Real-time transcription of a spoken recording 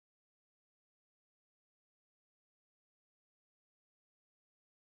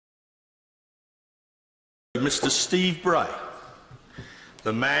that Mr Steve Bray,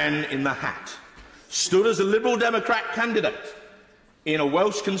 the man in the hat, stood as a Liberal Democrat candidate in a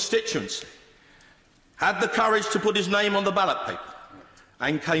Welsh constituency, had the courage to put his name on the ballot paper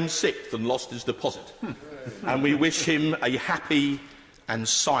and came sixth and lost his deposit. And we wish him a happy and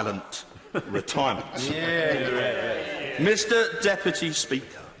silent retirement. Mr Deputy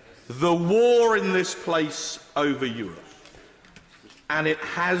Speaker, the war in this place over Europe, and it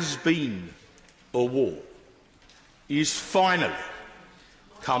has been a war, is finally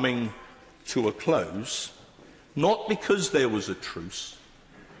coming to a close, not because there was a truce,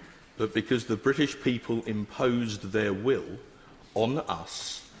 but because the British people imposed their will on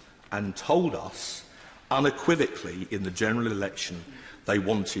us and told us unequivocally in the general election they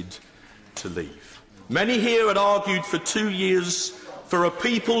wanted to leave. Many here had argued for 2 years for a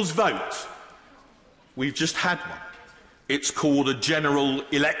people's vote. We've just had one. It's called a general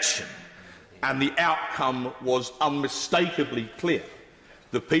election, and the outcome was unmistakably clear.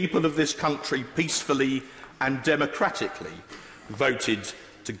 The people of this country peacefully and democratically voted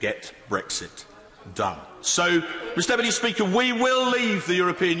to get Brexit done. So, Mr Deputy Speaker, we will leave the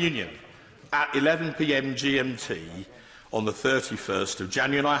European Union at 11 p.m. GMT on the 31st of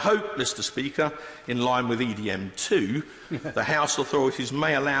January, and I hope, Mr Speaker, in line with EDM2, the House authorities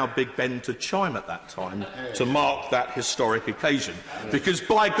may allow Big Ben to chime at that time to mark that historic occasion, because,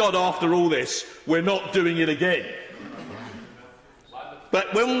 by God, after all this, we're not doing it again.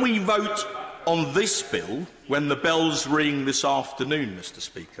 But when we vote on this bill, when the bells ring this afternoon, Mr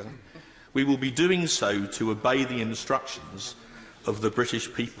Speaker, we will be doing so to obey the instructions of the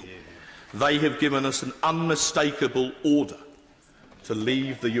British people. They have given us an unmistakable order to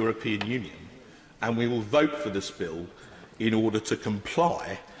leave the European Union, and we will vote for this bill in order to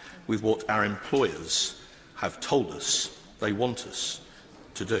comply with what our employers have told us they want us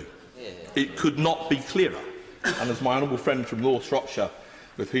to do. It could not be clearer, and as my honourable friend from North Shropshire,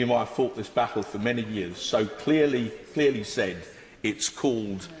 with whom I have fought this battle for many years, so clearly said, it's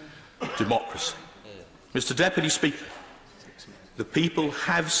called democracy. Mr Deputy Speaker, the people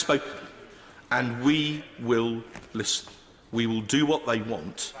have spoken, and we will listen. We will do what they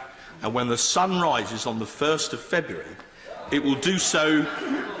want, and when the sun rises on the 1st of February, it will do so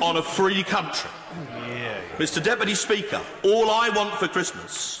on a free country. Mr Deputy Speaker, all I want for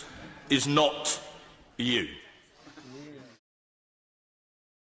Christmas is not you.